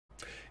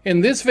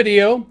In this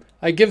video,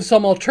 I give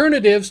some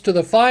alternatives to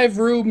the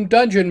 5-room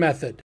dungeon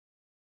method.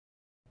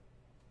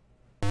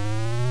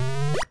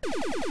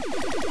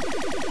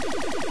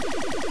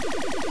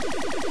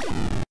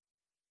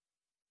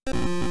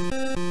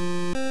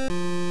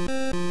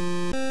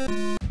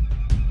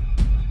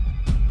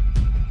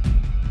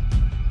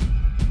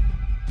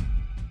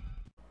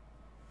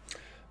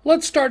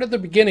 Let's start at the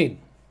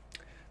beginning.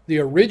 The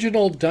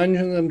original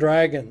Dungeons and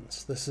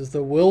Dragons. This is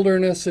the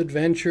Wilderness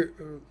Adventure,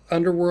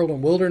 Underworld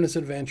and Wilderness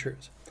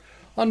Adventures.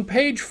 On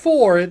page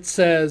 4, it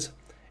says,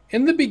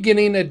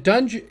 beginning a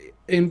dungeon,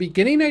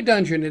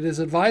 it is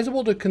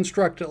advisable to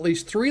construct at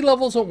least 3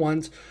 levels at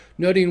once,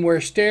 noting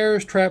where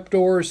stairs,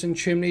 trapdoors, and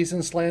chimneys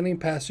and slanting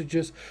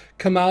passages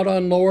come out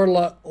on lower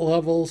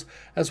levels,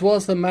 as well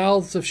as the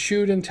mouths of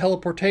chute and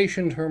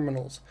teleportation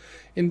terminals.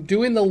 In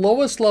doing the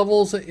lowest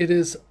levels, it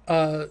is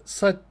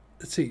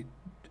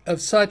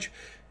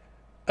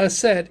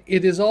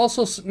it is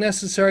also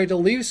necessary to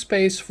leave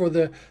space for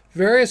the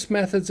various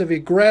methods of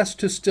egress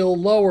to still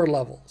lower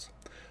levels.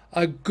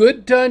 A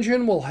good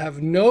dungeon will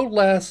have no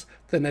less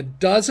than a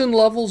dozen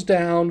levels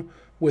down,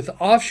 with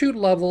offshoot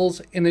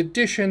levels in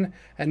addition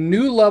and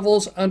new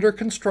levels under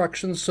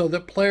construction so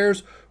that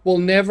players will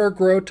never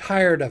grow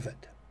tired of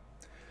it.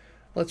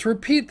 Let's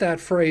repeat that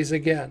phrase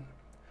again.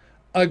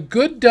 A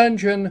good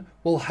dungeon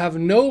will have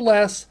no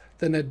less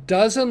than a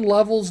dozen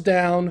levels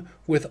down,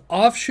 with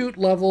offshoot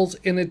levels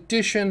in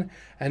addition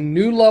and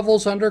new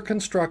levels under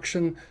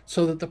construction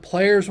so that the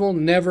players will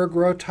never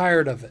grow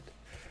tired of it.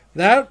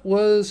 That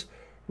was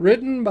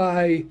written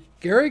by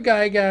Gary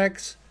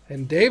Gygax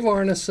and Dave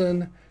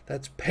Arneson.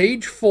 That's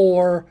page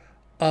 4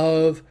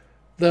 of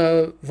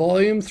the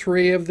volume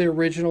 3 of the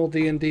original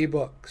D&D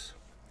books.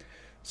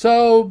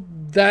 So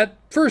that,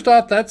 first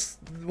off, that's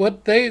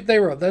what they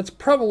wrote. That's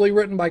probably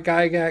written by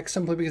Gygax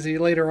simply because he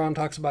later on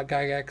talks about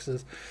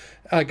Greyhawk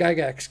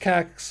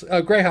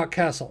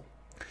Castle.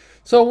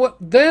 So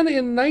then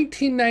in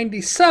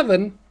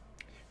 1997,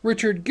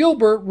 Richard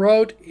Gilbert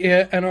wrote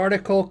an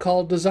article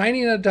called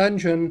Designing a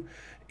Dungeon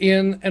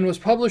and was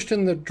published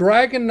in the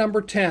Dragon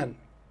number 10.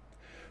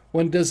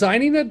 When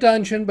designing a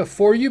dungeon,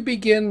 before you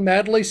begin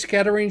madly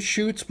scattering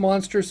chutes,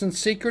 monsters, and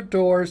secret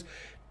doors,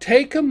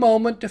 take a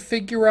moment to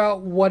figure out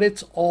what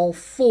it's all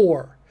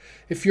for.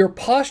 If you're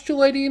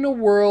postulating a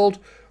world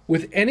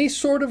with any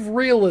sort of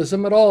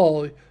realism at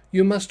all,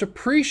 you must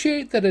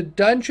appreciate that a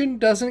dungeon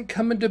doesn't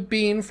come into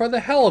being for the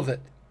hell of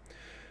it.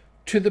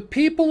 To the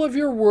people of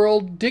your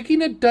world,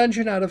 digging a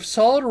dungeon out of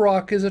solid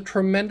rock is a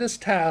tremendous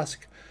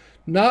task,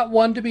 not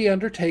one to be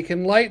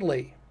undertaken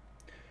lightly.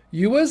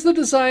 You as the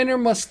designer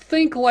must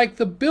think like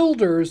the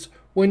builders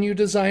when you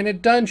design a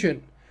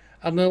dungeon,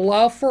 and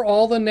allow for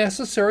all the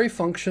necessary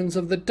functions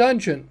of the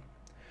dungeon.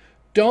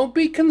 Don't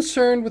be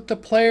concerned with the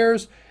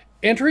players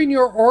entering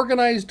your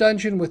organized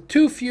dungeon with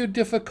too few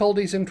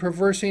difficulties in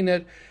traversing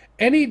it.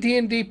 Any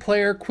D&D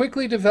player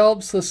quickly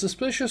develops the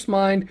suspicious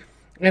mind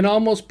and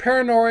almost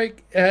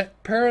paranoid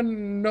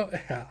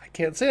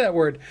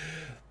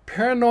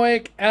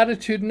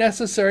attitude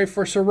necessary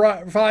for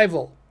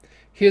survival.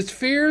 His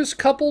fears,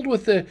 coupled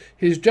with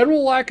his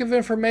general lack of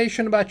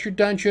information about your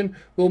dungeon,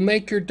 will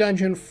make your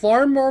dungeon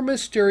far more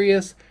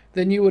mysterious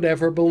than you would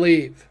ever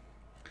believe.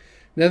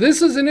 Now,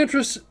 this is an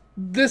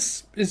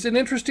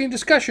interesting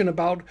discussion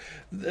about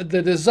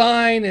the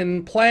design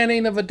and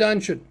planning of a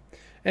dungeon.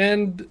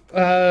 And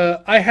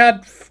I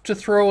had to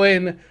throw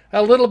in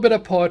a little bit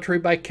of poetry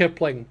by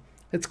Kipling.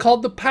 It's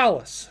called The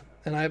Palace,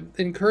 and I'll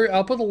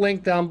put a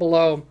link down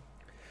below.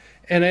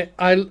 And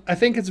I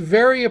think it's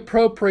very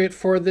appropriate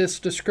for this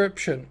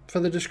description,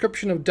 for the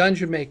description of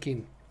dungeon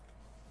making.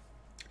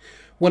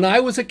 When I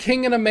was a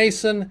king and a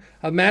mason,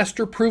 a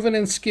master proven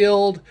and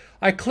skilled,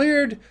 I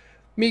cleared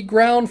me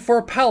ground for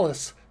a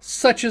palace,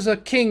 such as a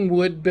king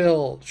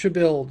should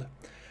build.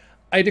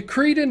 I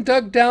decreed and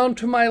dug down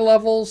to my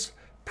levels.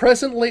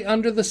 Presently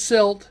under the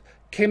silt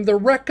came the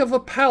wreck of a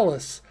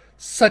palace,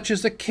 such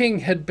as a king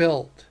had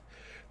built.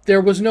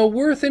 There was no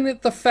worth in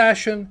it the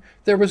fashion,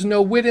 there was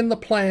no wit in the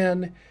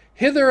plan.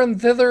 Hither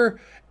and thither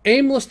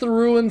aimless the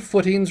ruined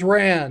footings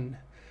ran.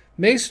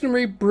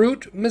 Masonry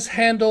brute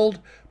mishandled,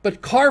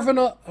 but carven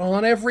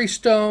on every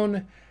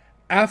stone.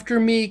 After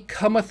me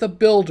cometh a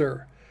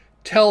builder,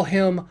 tell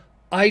him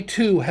I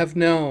too have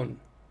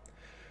known.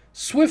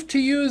 Swift to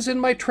use in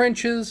my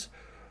trenches,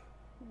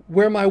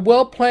 where my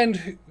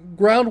well-planned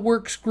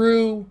groundworks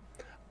grew,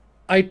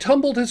 I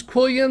tumbled his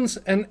quillions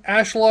and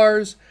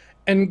ashlars,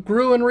 and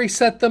grew and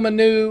reset them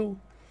anew.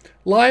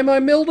 Lime I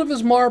milled of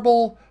his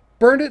marble,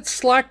 burnt it,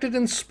 slacked it,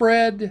 and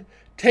spread,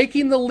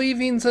 taking the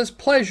leavings as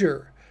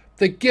pleasure,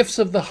 the gifts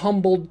of the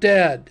humble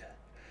dead.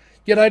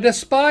 Yet I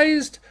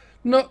despised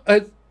not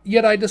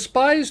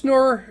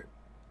nor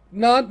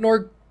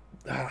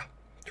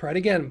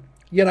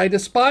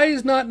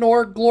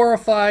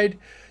glorified.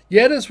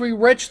 Yet as we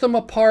wrenched them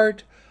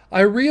apart,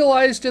 I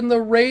realized in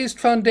the raised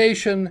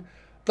foundation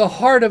the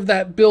heart of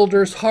that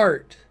builder's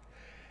heart.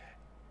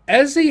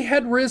 As he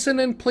had risen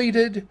and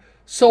pleaded,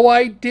 so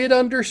I did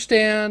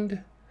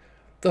understand.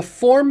 The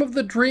form of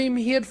the dream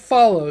he had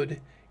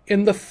followed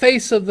in the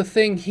face of the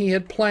thing he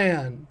had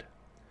planned.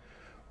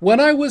 When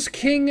I was a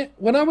king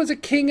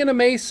and a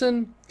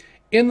mason,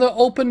 in the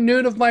open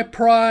noon of my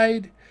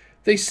pride,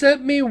 they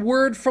sent me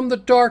word from the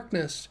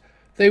darkness.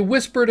 They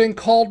whispered and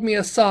called me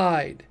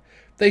aside.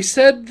 They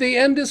said, the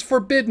end is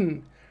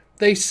forbidden.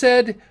 They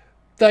said,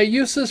 thy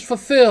use is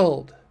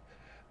fulfilled.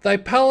 Thy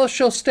palace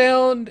shall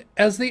stand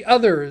as the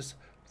others,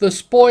 the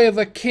spoil of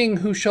a king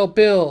who shall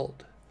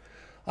build.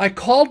 I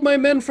called my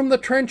men from the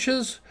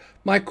trenches,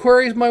 my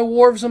quarries, my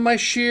wharves, and my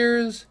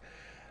shears.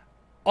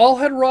 All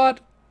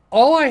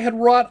I had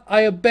wrought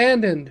I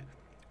abandoned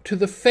to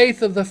the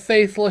faith of the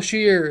faithless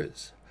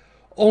years.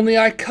 Only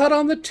I cut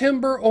on the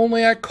timber,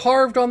 only I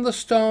carved on the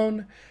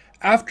stone.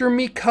 After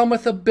me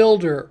cometh a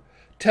builder.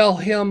 Tell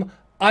him,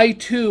 I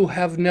too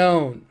have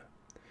known.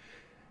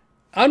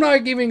 I'm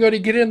not even going to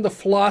get into the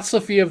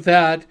philosophy of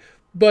that,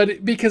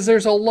 but because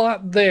there's a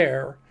lot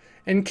there.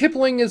 And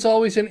Kipling is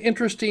always an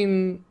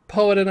interesting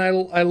poet, and I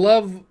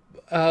love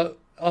a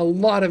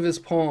lot of his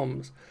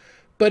poems.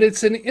 But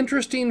it's an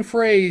interesting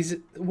phrase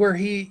where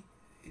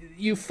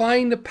you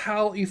find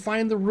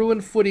the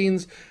ruined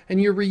footings,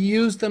 and you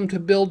reuse them to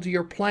build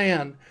your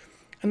plan.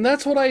 And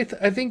that's what I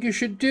think you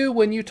should do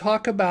when you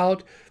talk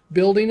about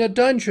building a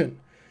dungeon.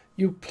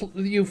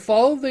 You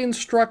follow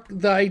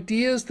the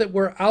ideas that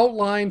were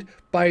outlined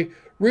by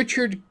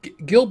Richard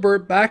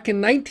Gilbert back in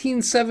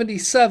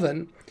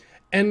 1977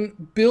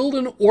 and build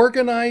an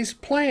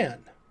organized plan.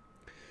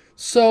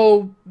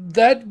 So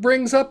that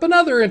brings up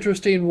another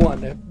interesting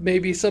one that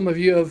maybe some of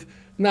you have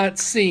not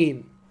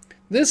seen.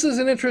 This is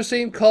an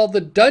interesting called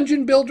the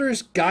Dungeon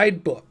Builder's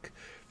Guidebook.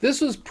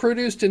 This was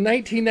produced in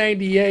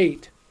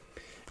 1998,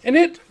 and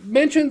it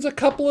mentions a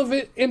couple of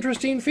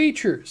interesting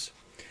features.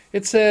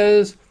 It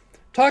says,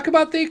 talk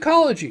about the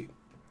ecology.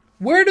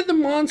 Where do the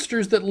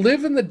monsters that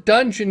live in the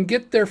dungeon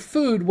get their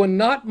food when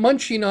not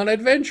munching on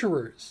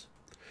adventurers?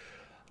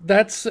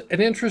 That's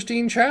an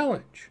interesting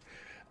challenge.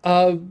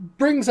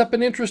 Brings up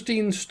an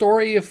interesting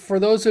story for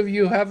those of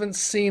you who haven't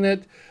seen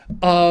it.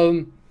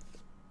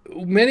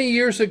 Many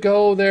years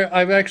ago,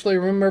 I've actually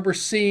remember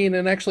seeing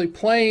and actually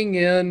playing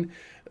in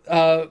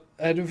an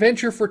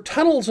adventure for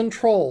Tunnels and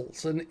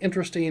Trolls, an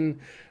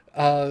interesting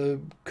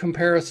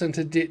comparison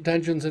to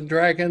Dungeons and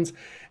Dragons.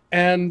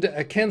 And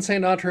Ken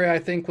St. Andre, I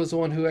think, was the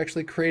one who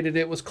actually created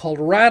it. It was called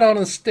Rat on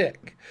a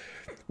Stick,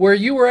 where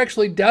you were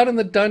actually down in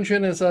the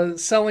dungeon as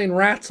selling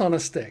rats on a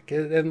stick,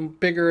 and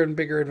bigger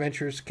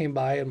adventures came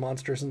by and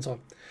monsters and so on.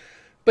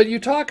 But you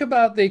talk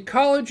about the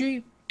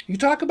ecology, you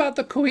talk about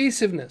the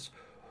cohesiveness.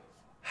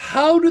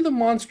 How do the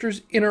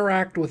monsters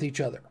interact with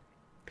each other?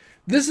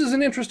 This is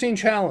an interesting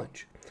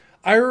challenge.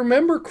 I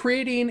remember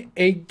creating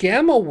a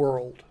Gamma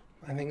World,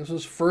 I think this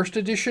was first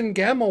edition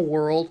Gamma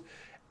World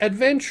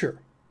adventure.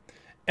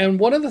 And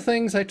one of the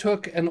things, I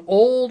took an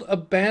old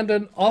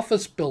abandoned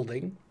office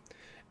building,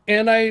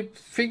 and I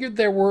figured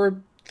there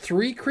were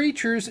 3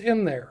 creatures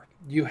in there.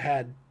 You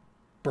had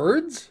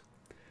birds,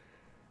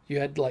 you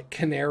had like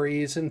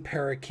canaries and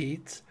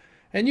parakeets,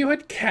 and you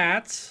had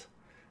cats,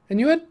 and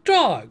you had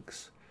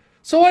dogs.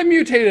 So I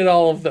mutated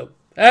all of them.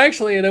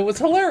 Actually, and it was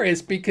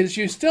hilarious because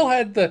you still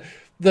had the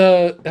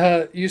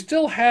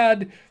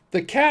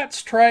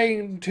cats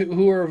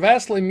who were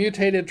vastly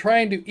mutated,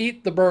 trying to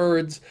eat the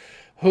birds,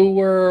 who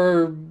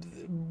were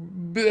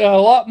a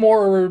lot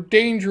more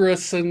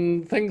dangerous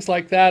and things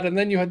like that. And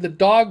then you had the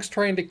dogs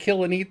trying to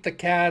kill and eat the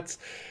cats.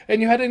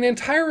 And you had an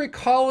entire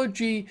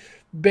ecology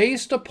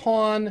based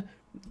upon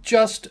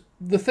just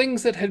the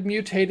things that had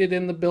mutated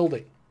in the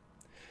building.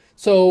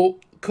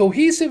 So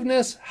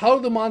cohesiveness, how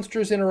do the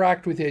monsters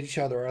interact with each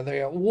other? Are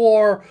they at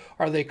war?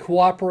 Are they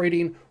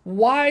cooperating?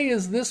 Why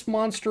is this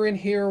monster in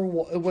here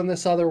when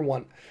this other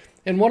one?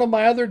 In one of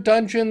my other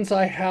dungeons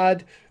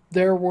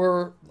there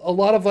were a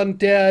lot of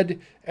undead,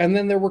 and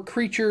then there were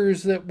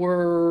creatures that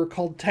were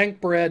called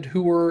tank bread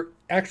who were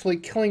actually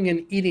killing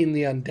and eating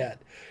the undead.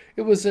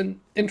 It was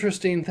an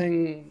interesting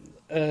thing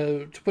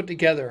to put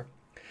together.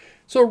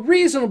 So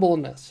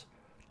reasonableness.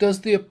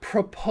 Does the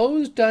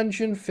proposed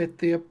dungeon fit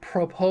the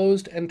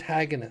proposed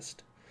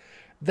antagonist?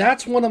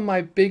 That's one of my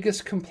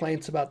biggest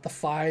complaints about the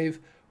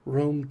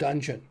 5-room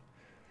dungeon.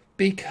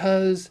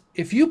 Because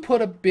if you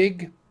put a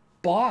big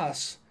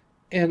boss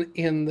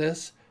in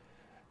this,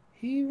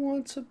 he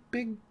wants a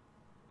big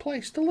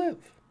place to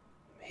live.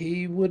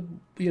 He would,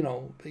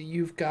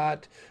 you've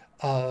got,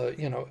 are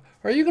you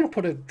going to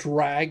put a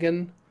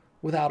dragon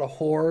without a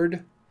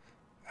horde?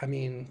 I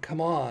mean,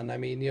 come on. I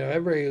mean,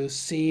 everybody who's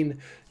seen,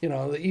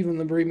 even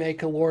the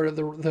remake of Lord of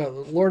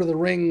the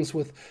Rings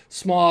with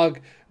Smaug,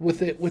 with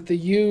the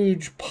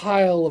huge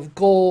pile of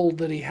gold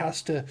that he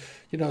has to,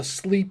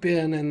 sleep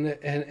in,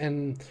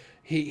 and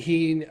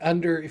he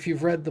if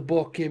you've read the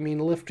book, I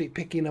mean,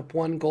 picking up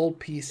one gold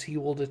piece, he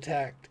will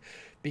detect,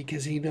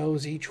 because he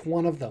knows each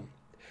one of them.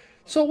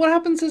 So what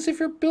happens is,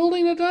 if you're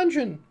building a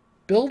dungeon,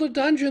 build a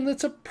dungeon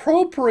that's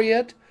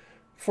appropriate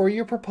for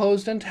your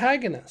proposed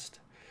antagonist.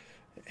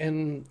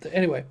 And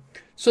anyway,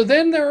 so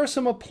then there are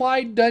some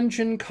applied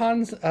dungeon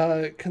concepts.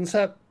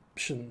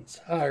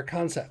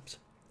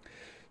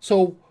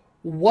 So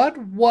what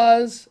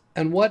was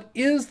and what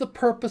is the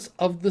purpose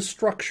of the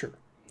structure.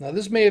 Now,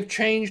 this may have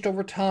changed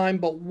over time,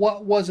 but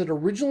what was it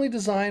originally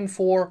designed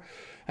for,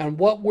 and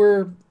what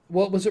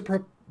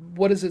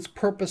is its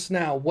purpose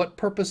now? What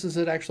purpose is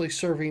it actually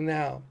serving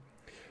now?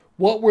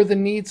 What were the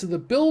needs of the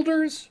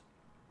builders?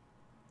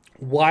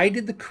 Why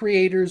did the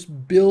creators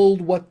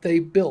build what they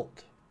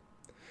built?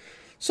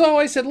 So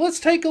I said, let's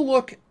take a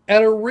look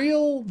at a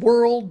real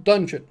world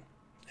dungeon.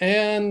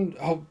 And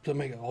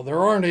there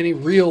aren't any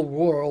real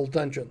world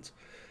dungeons.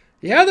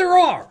 Yeah, there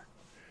are.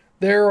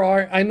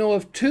 I know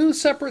of 2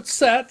 separate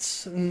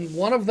sets, and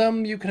one of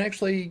them you can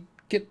actually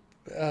get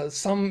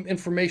some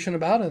information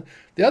about, and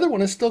the other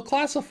one is still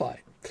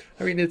classified.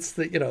 I mean, it's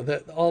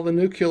all the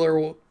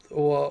nuclear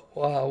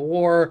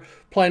war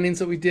plannings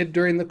that we did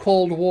during the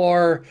Cold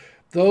War.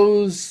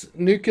 Those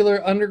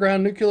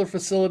underground nuclear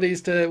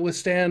facilities to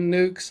withstand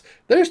nukes,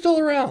 they're still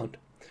around.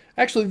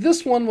 Actually,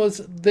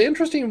 the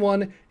interesting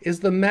one is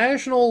the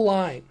Maginot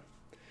Line.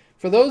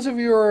 For those of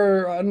you who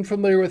are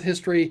unfamiliar with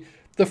history,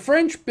 the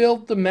French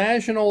built the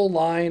Maginot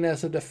Line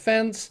as a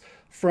defense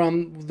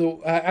from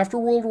after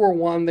World War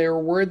I. They were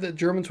worried that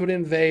Germans would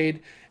invade,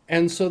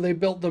 and so they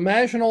built the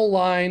Maginot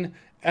Line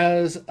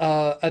as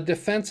a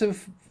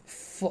defensive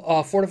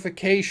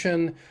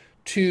fortification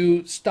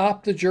to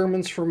stop the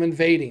Germans from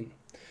invading.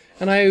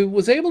 And I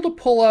was able to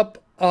pull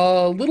up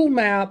a little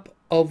map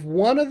of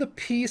one of the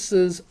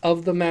pieces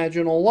of the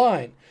Maginot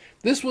Line.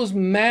 This was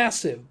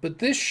massive, but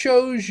this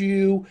shows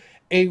you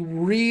a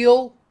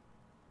real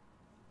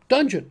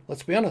dungeon.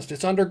 Let's be honest,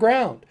 it's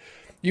underground.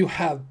 You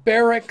have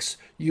barracks,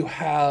 you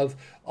have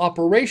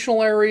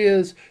operational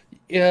areas.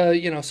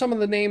 Some of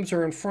the names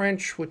are in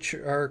French, which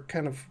are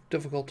kind of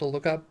difficult to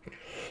look up.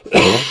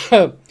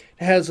 It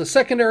has a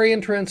secondary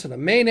entrance and a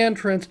main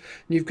entrance,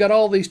 and you've got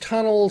all these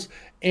tunnels.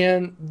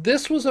 And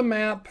this was a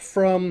map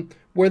from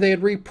where they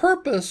had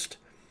repurposed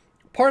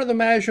part of the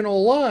Maginot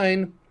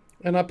Line,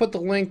 and I put the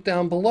link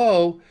down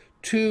below,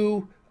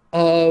 to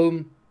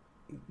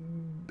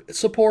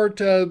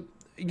support a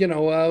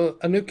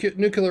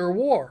nuclear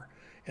war.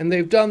 And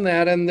they've done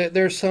that, and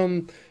there's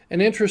an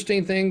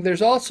interesting thing.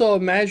 There's also a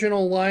Maginot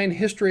Line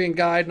history and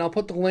guide, and I'll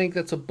put the link.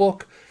 That's a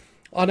book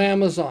on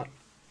Amazon.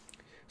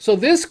 So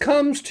this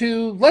comes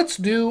to, let's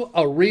do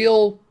a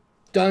real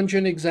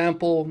dungeon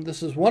example.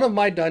 This is one of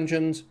my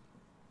dungeons,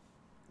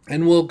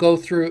 and we'll go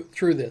through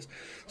this.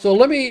 So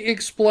let me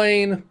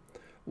explain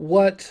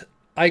what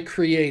I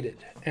created,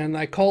 and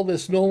I call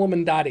this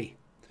Nolmendati.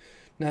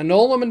 Now,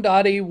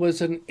 Nolmendati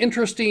was an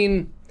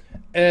interesting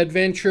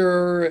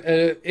adventure,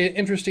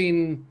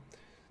 interesting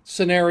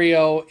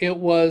scenario. It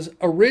was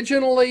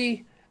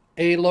originally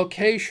a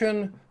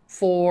location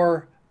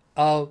for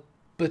a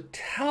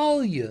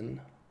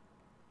battalion,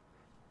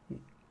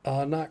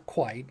 not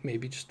quite,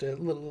 maybe just a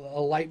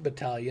light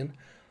battalion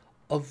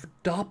of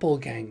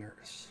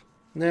doppelgangers.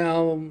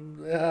 Now,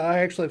 I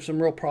actually have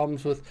some real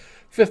problems with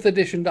 5th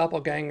edition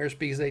doppelgangers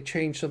because they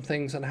changed some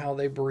things on how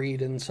they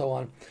breed and so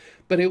on.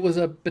 But it was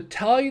a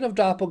battalion of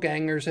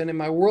doppelgangers, and in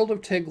my world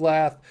of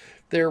Tiglath,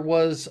 there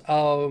was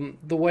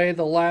the way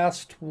the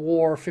last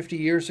war 50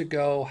 years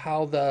ago,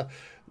 how the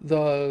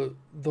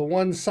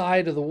one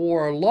side of the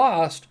war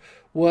lost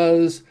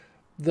was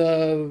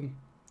the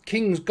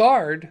King's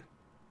Guard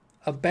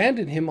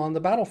abandoned him on the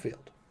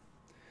battlefield.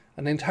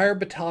 An entire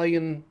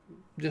battalion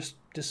just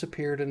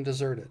disappeared and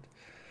deserted.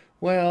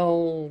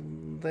 Well,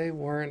 they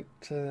weren't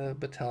a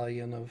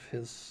battalion of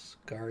his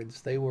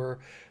guards. They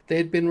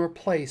had been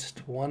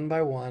replaced one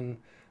by one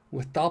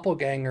with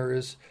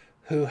doppelgangers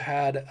who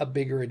had a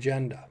bigger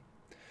agenda.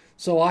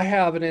 So I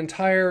have an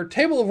entire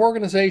table of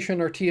organization,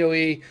 or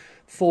TOE,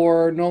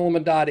 for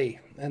Nolmendati.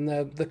 And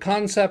the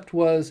concept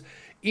was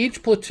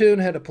each platoon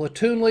had a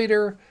platoon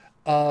leader.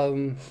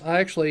 Let's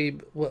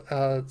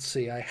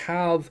see, I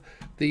have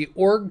the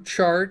org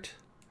chart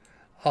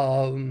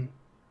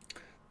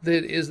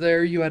that is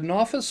there. You had an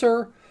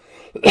officer,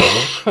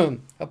 a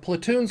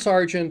platoon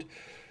sergeant,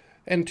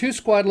 and 2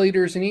 squad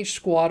leaders in each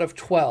squad of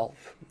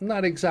 12.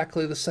 Not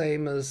exactly the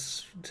same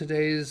as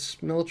today's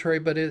military,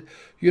 but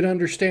you'd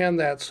understand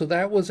that. So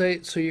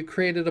so you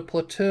created a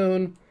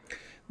platoon.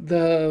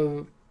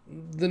 The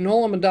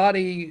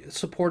Nolmendati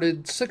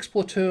supported 6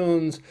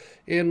 platoons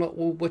in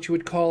what you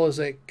would call as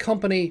a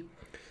company.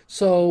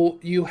 So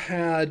you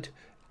had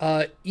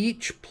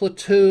each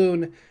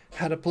platoon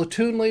had a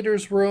platoon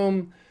leader's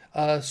room,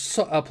 a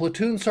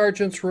platoon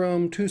sergeant's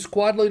room, 2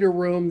 squad leader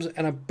rooms,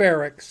 and a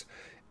barracks,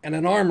 and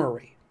an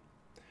armory.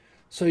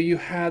 So you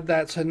had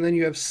that, so, and then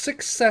you have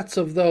 6 sets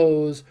of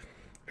those,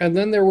 and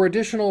then there were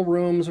additional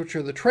rooms, which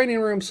are the training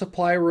rooms,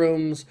 supply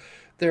rooms.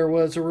 There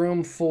was a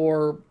room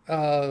for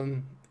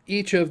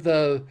each of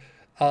the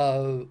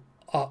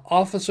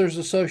officers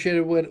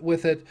associated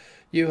with it.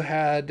 You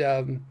had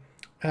an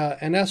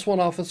S1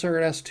 officer,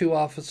 an S2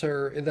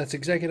 officer, that's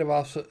executive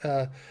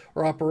officer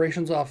or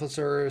operations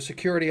officer,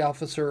 security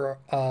officer,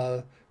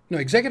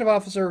 executive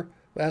officer,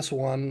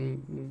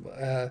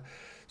 S1,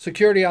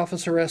 security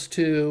officer,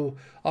 S2,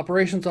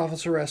 operations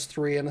officer,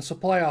 S3, and a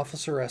supply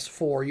officer,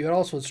 S4. You had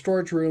also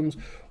storage rooms,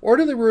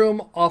 orderly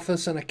room,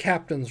 office, and a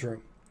captain's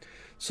room.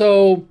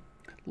 So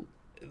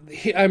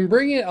I'll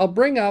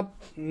bring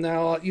up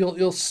now.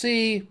 You'll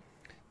see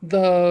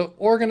the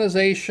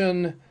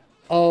organization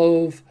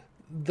of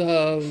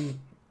the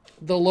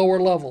lower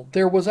level.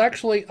 There was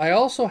actually, I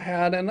also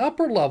had an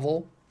upper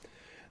level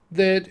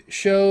that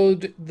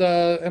showed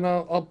and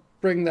I'll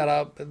bring that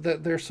up.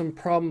 That there's some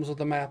problems with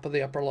the map of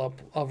the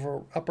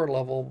upper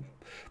level,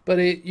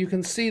 but you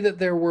can see that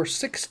there were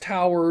 6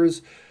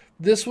 towers.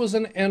 This was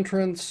an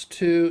entrance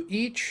to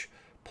each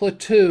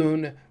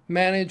platoon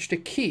managed a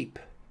keep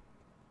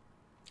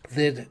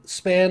that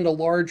spanned a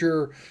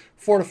larger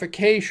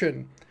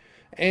fortification,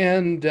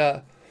 and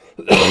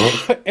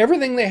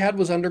everything they had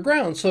was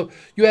underground. So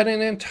you had an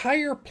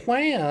entire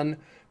plan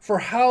for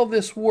how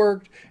this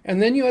worked,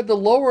 and then you had the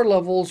lower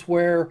levels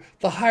where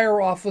the higher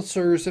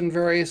officers and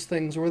various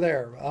things were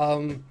there.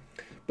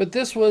 But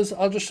this was,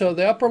 I'll just show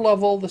the upper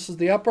level. This is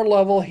the upper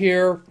level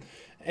here,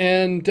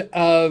 and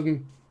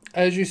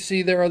as you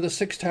see, there are the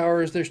 6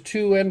 towers. There's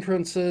 2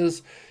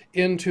 entrances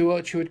into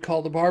what you would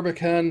call the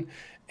Barbican,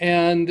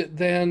 and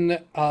then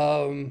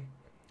from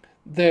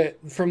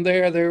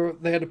there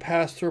they had to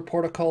pass through a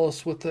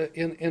portcullis with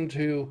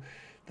into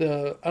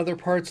the other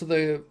parts of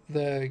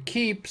the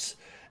keeps,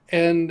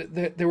 and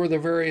there were the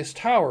various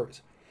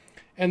towers.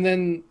 And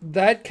then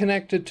that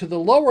connected to the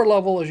lower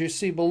level, as you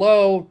see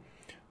below,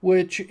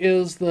 which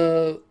is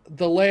the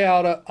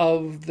layout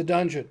of the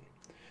dungeon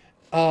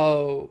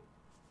for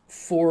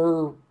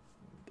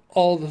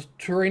all the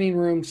training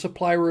rooms,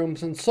 supply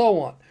rooms, and so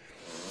on.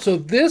 So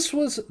this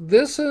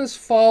is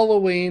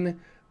following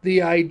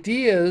the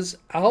ideas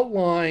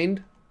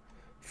outlined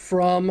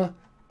from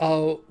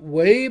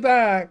way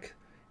back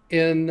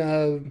in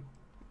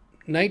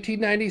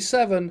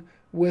 1997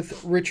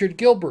 with Richard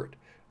Gilbert.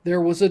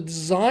 There was a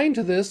design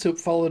to this. It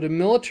followed a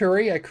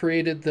military. I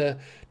created the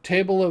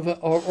table of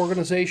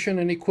organization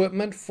and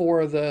equipment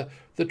for the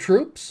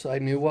troops. I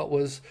knew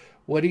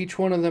what each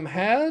one of them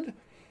had.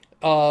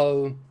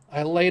 I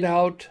laid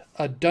out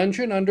a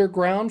dungeon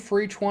underground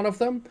for each one of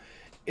them,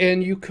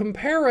 and you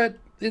compare it,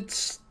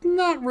 it's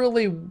not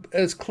really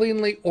as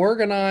cleanly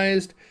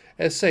organized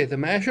as, say, the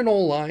Maginot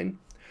Line,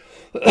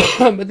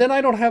 but then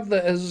I don't have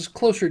as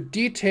closer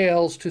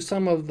details to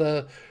some of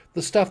the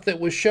stuff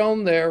that was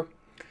shown there,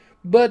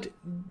 but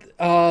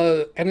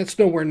and it's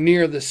nowhere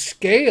near the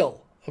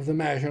scale of the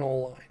Maginot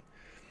Line.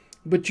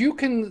 But you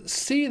can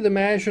see the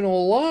Maginot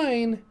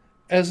Line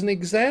as an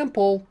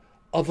example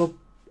of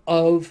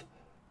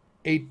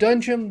a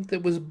dungeon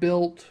that was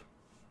built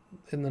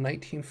in the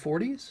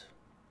 1940s.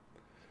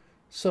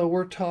 So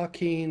we're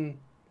talking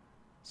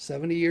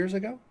 70 years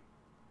ago.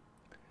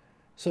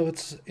 So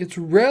it's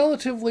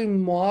relatively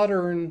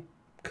modern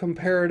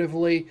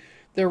comparatively.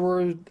 There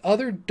were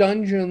other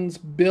dungeons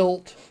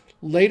built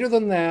later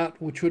than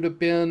that, which would have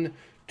been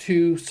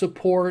to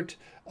support,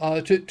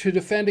 to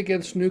defend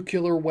against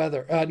nuclear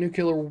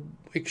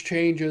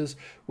exchanges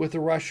with the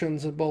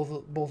Russians, and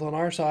both on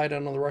our side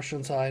and on the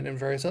Russian side, and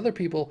various other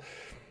people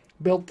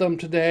built them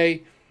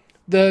today.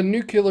 The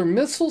nuclear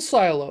missile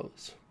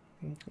silos,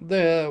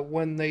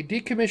 when they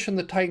decommissioned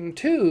the Titan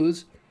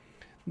IIs,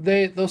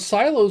 those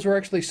silos were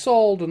actually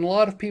sold, and a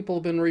lot of people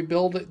have been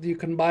rebuilt. You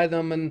can buy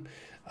them, and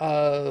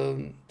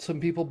some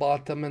people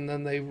bought them, and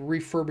then they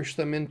refurbished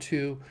them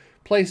into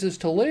places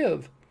to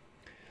live,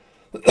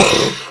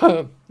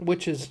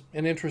 which is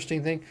an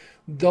interesting thing.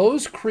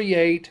 Those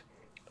create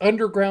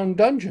underground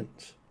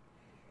dungeons.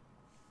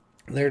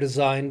 They're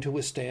designed to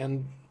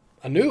withstand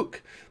a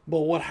nuke.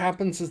 But what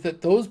happens is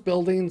that those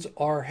buildings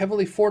are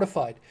heavily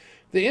fortified.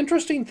 The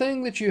interesting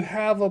thing that you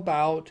have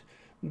about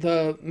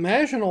the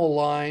Maginot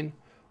Line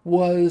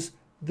was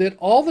that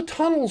all the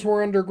tunnels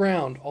were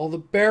underground. All the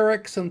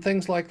barracks and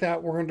things like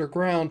that were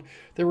underground.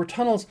 There were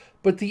tunnels,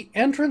 but the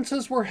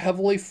entrances were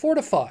heavily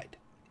fortified.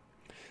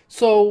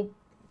 So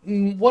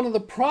one of the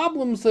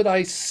problems that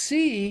I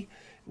see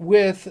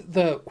with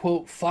the,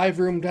 quote,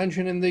 5-room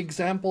dungeon and the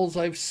examples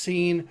I've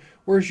seen,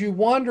 whereas you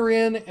wander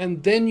in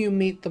and then you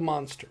meet the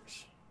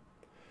monsters.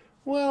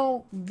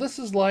 Well, this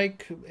is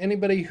like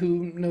anybody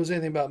who knows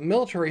anything about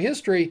military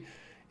history.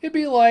 It'd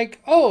be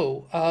like,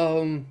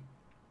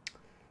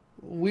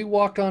 we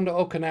walked onto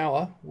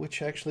Okinawa,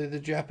 which actually the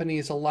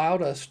Japanese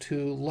allowed us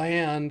to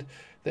land.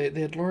 They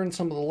had learned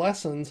some of the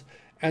lessons,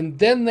 and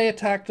then they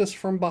attacked us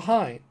from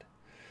behind.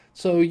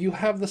 So you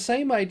have the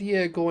same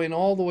idea going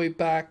all the way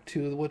back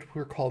to what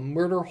we're called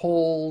murder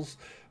holes,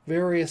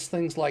 various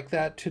things like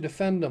that to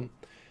defend them.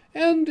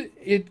 And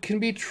it can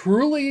be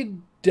truly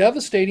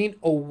devastating.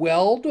 A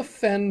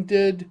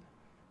well-defended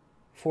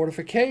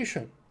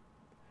fortification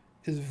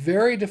is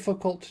very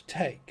difficult to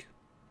take.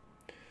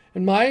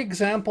 And my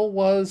example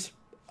was,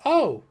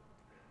 I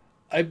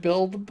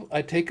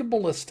take a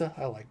ballista.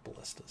 I like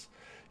ballistas.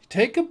 You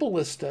take a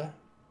ballista,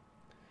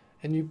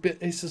 and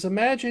he says,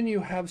 imagine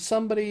you have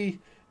somebody,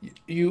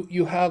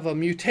 you have a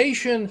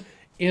mutation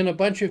in a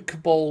bunch of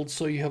kobolds.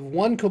 So you have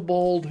one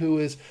kobold who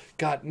has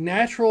got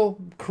natural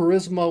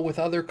charisma with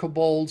other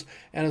kobolds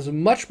and is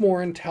much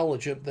more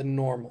intelligent than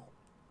normal.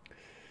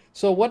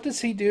 So what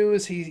does he do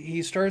is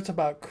he starts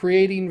about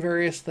creating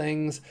various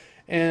things,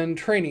 and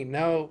training.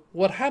 Now,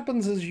 what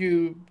happens is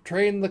you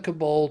train the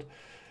kobold.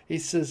 He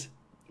says,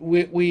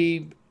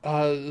 we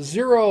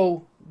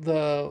zero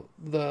the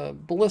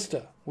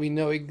ballista. We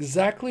know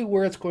exactly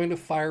where it's going to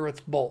fire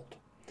its bolt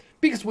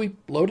because we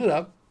load it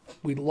up,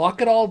 we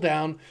lock it all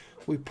down,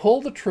 we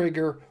pull the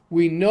trigger,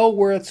 we know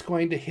where it's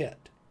going to hit.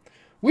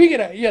 We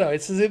could, you know,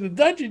 it says in the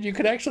dungeon you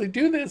could actually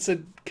do this,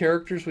 and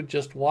characters would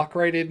just walk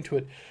right into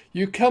it.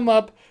 You come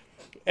up,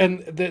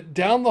 and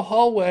down the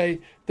hallway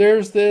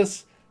there's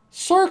this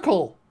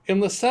circle in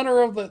the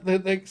center of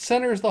the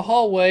centers the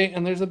hallway,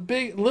 and there's a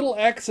big little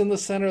X in the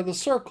center of the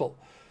circle.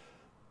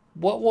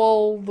 What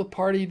will the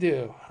party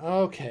do?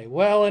 Okay,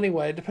 well,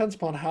 anyway, it depends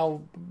upon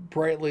how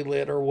brightly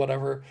lit or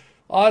whatever.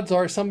 Odds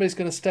are somebody's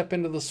going to step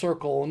into the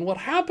circle, and what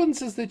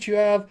happens is that you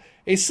have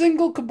a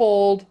single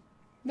kobold,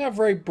 not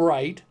very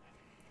bright,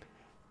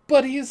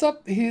 but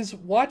he's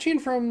watching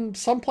from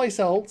someplace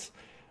else.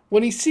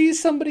 When he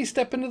sees somebody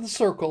step into the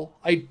circle,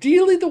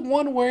 ideally the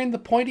one wearing the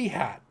pointy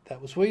hat,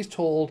 that was what he's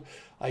told,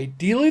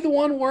 ideally the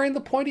one wearing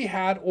the pointy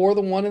hat or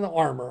the one in the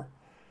armor,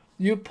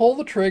 you pull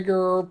the trigger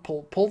or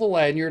pull the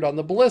lanyard on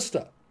the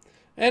ballista.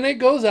 And it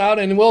goes out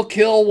and will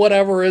kill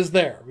whatever is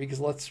there. Because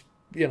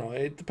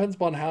it depends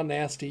upon how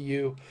nasty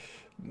you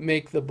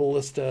make the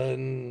ballista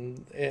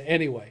and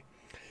anyway.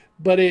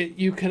 But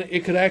it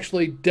could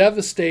actually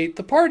devastate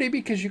the party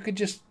because you could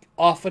just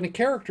offen a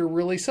character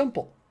really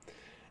simple.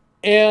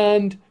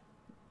 And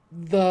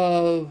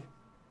the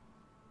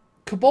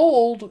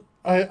kobold,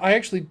 I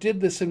actually did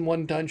this in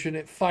one dungeon.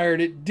 It fired.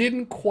 It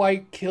didn't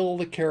quite kill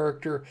the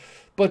character,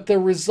 but the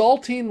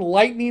resulting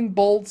lightning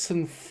bolts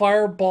and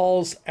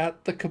fireballs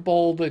at the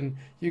kobold, and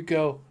you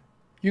go,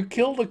 you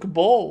killed a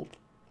kobold.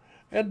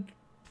 And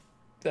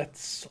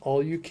that's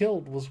all you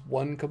killed was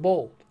one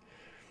kobold.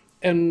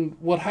 And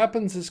what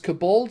happens is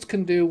kobolds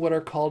can do what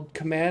are called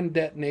command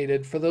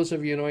detonated. For those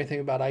of you who know anything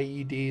about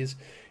IEDs,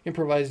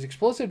 improvised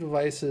explosive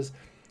devices,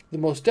 the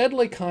most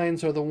deadly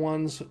kinds are the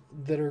ones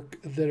that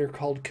are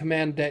called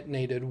command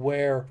detonated,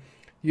 where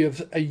you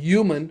have a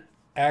human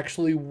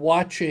actually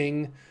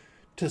watching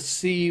to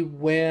see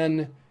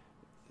when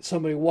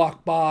somebody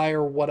walked by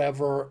or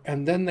whatever,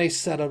 and then they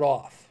set it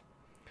off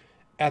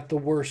at the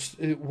worst,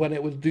 when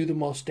it would do the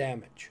most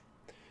damage.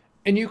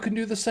 And you can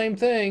do the same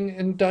thing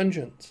in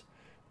dungeons,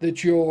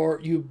 that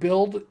you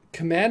build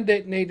command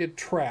detonated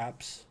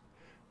traps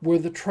where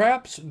the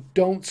traps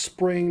don't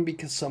spring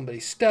because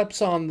somebody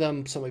steps on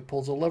them, somebody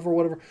pulls a lever,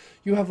 whatever.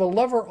 You have a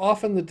lever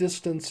off in the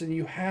distance, and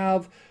you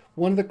have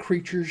one of the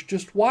creatures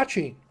just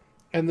watching,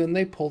 and then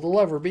they pull the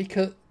lever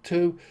because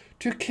to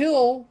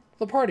kill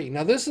the party.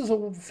 Now, this is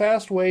a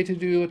fast way to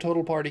do a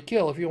total party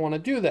kill if you want to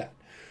do that.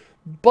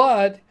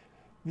 But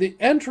the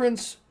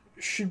entrance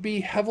should be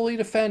heavily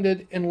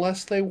defended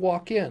unless they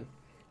walk in.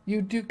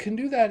 You can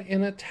do that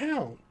in a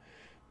town.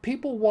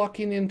 People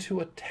walking into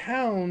a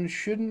town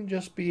shouldn't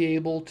just be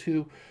able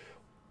to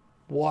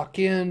walk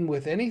in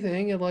with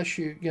anything unless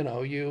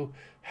you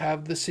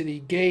have the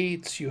city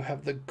gates, you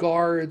have the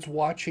guards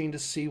watching to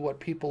see what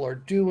people are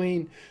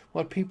doing,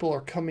 what people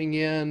are coming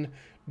in.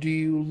 Do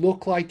you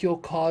look like you'll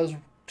cause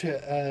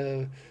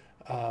a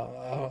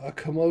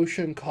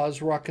commotion,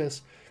 cause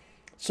ruckus?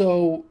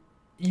 So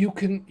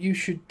you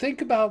should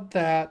think about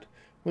that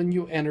when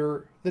you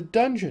enter the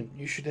dungeon.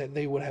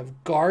 They would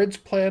have guards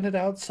planted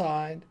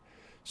outside.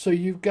 So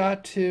you've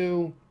got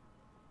to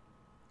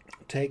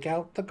take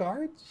out the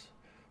guards,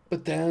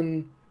 but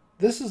then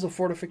this is a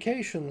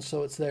fortification,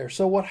 so it's there.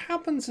 So what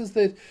happens is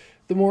that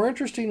the more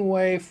interesting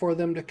way for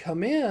them to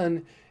come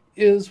in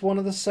is one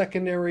of the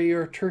secondary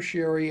or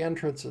tertiary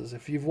entrances.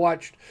 If you've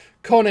watched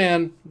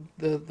Conan,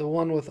 the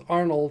one with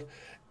Arnold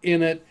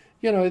in it,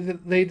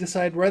 they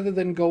decide rather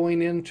than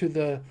going into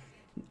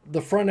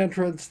the front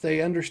entrance,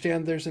 they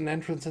understand there's an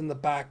entrance in the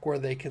back where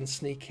they can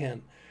sneak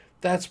in.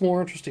 That's more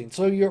interesting.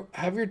 So you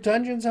have your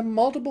dungeons have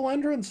multiple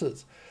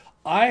entrances.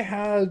 I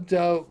had,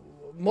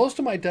 most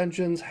of my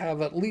dungeons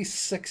have at least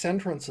 6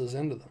 entrances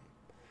into them.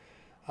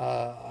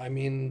 I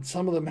mean,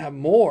 some of them have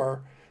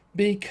more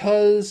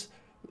because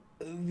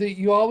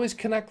you always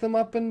connect them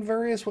up in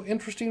various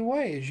interesting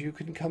ways. You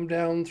can come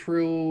down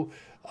through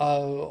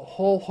a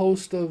whole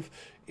host of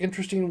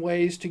interesting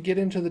ways to get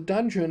into the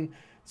dungeon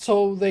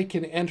so they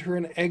can enter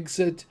and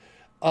exit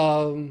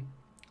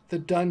the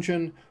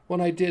dungeon. When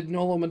I did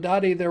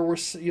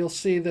Nolmendati, you'll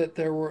see that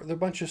there were a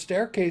bunch of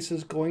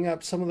staircases going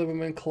up. Some of them have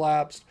been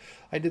collapsed.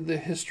 I did the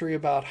history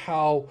about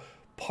how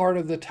part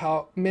of the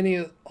tower,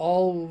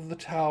 all of the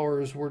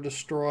towers were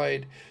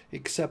destroyed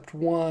except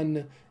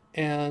one,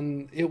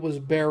 and it was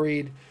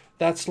buried.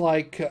 That's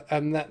like,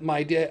 my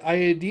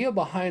idea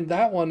behind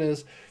that one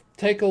is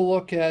take a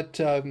look at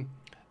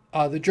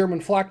the German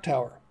Flak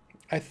Tower.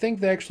 I think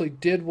they actually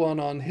did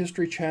one on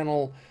History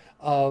Channel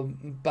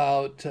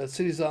about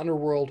Cities of the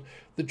Underworld.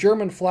 The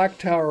German Flak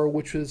Tower,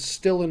 which was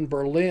still in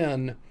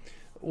Berlin,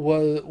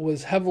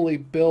 was heavily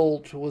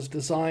built, was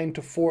designed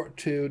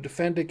to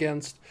defend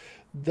against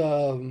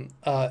the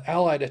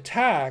Allied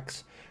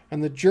attacks,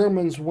 and the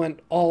Germans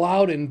went all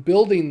out in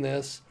building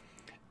this,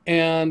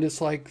 And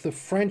it's like the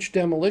French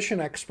demolition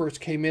experts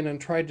came in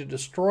and tried to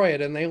destroy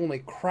it, and they only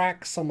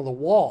cracked some of the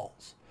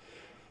walls.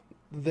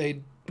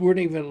 They weren't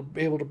even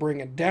able to bring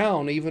it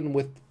down, even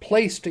with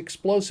placed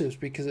explosives,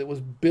 because it was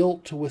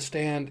built to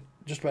withstand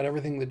just about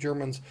everything the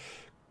Germans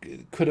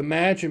could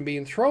imagine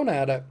being thrown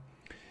at it.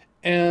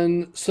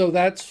 And so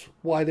that's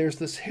why there's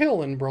this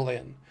hill in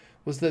Berlin,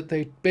 was that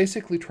they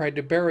basically tried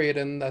to bury it,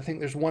 and I think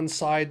there's one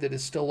side that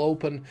is still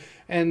open,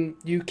 and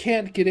you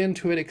can't get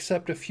into it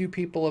except a few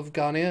people have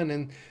gone in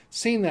and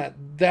seen that.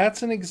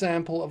 That's an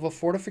example of a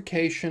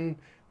fortification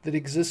that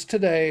exists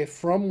today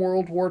from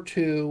World War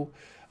II.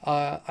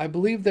 I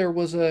believe there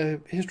was a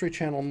History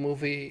Channel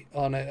movie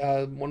on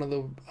it, one of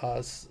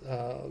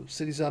the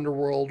Cities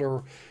Underworld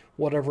or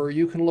whatever.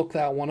 You can look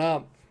that one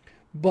up.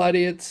 But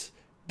it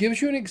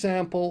gives you an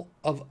example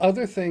of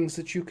other things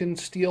that you can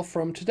steal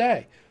from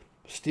today.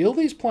 Steal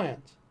these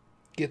plans,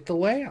 get the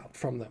layout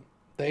from them.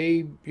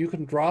 You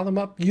can draw them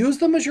up, use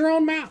them as your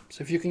own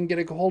maps if you can get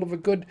a hold of a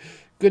good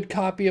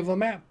copy of a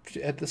map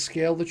at the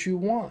scale that you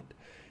want,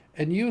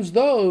 and use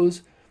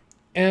those.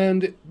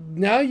 And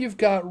now you've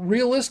got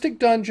realistic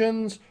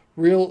dungeons,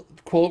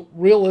 quote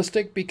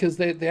realistic because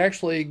they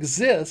actually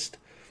exist,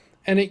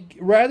 and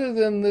rather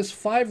than this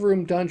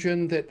 5-room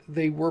dungeon that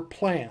they were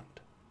planned,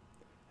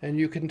 and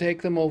you can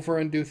take them over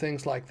and do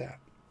things like that.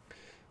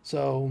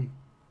 So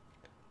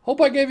hope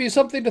I gave you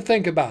something to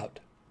think about.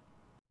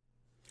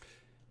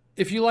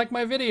 If you like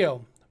my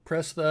video,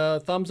 press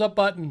the thumbs up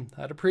button.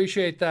 I'd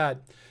appreciate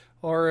that.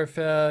 Or if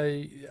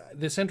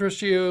this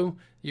interests you,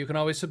 you can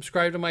always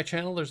subscribe to my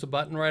channel. There's a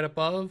button right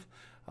above.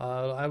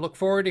 I look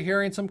forward to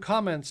hearing some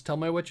comments. Tell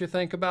me what you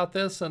think about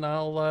this, and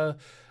I'll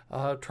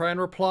try and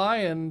reply,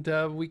 and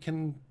we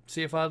can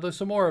see if I'll do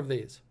some more of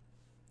these.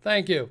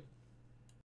 Thank you.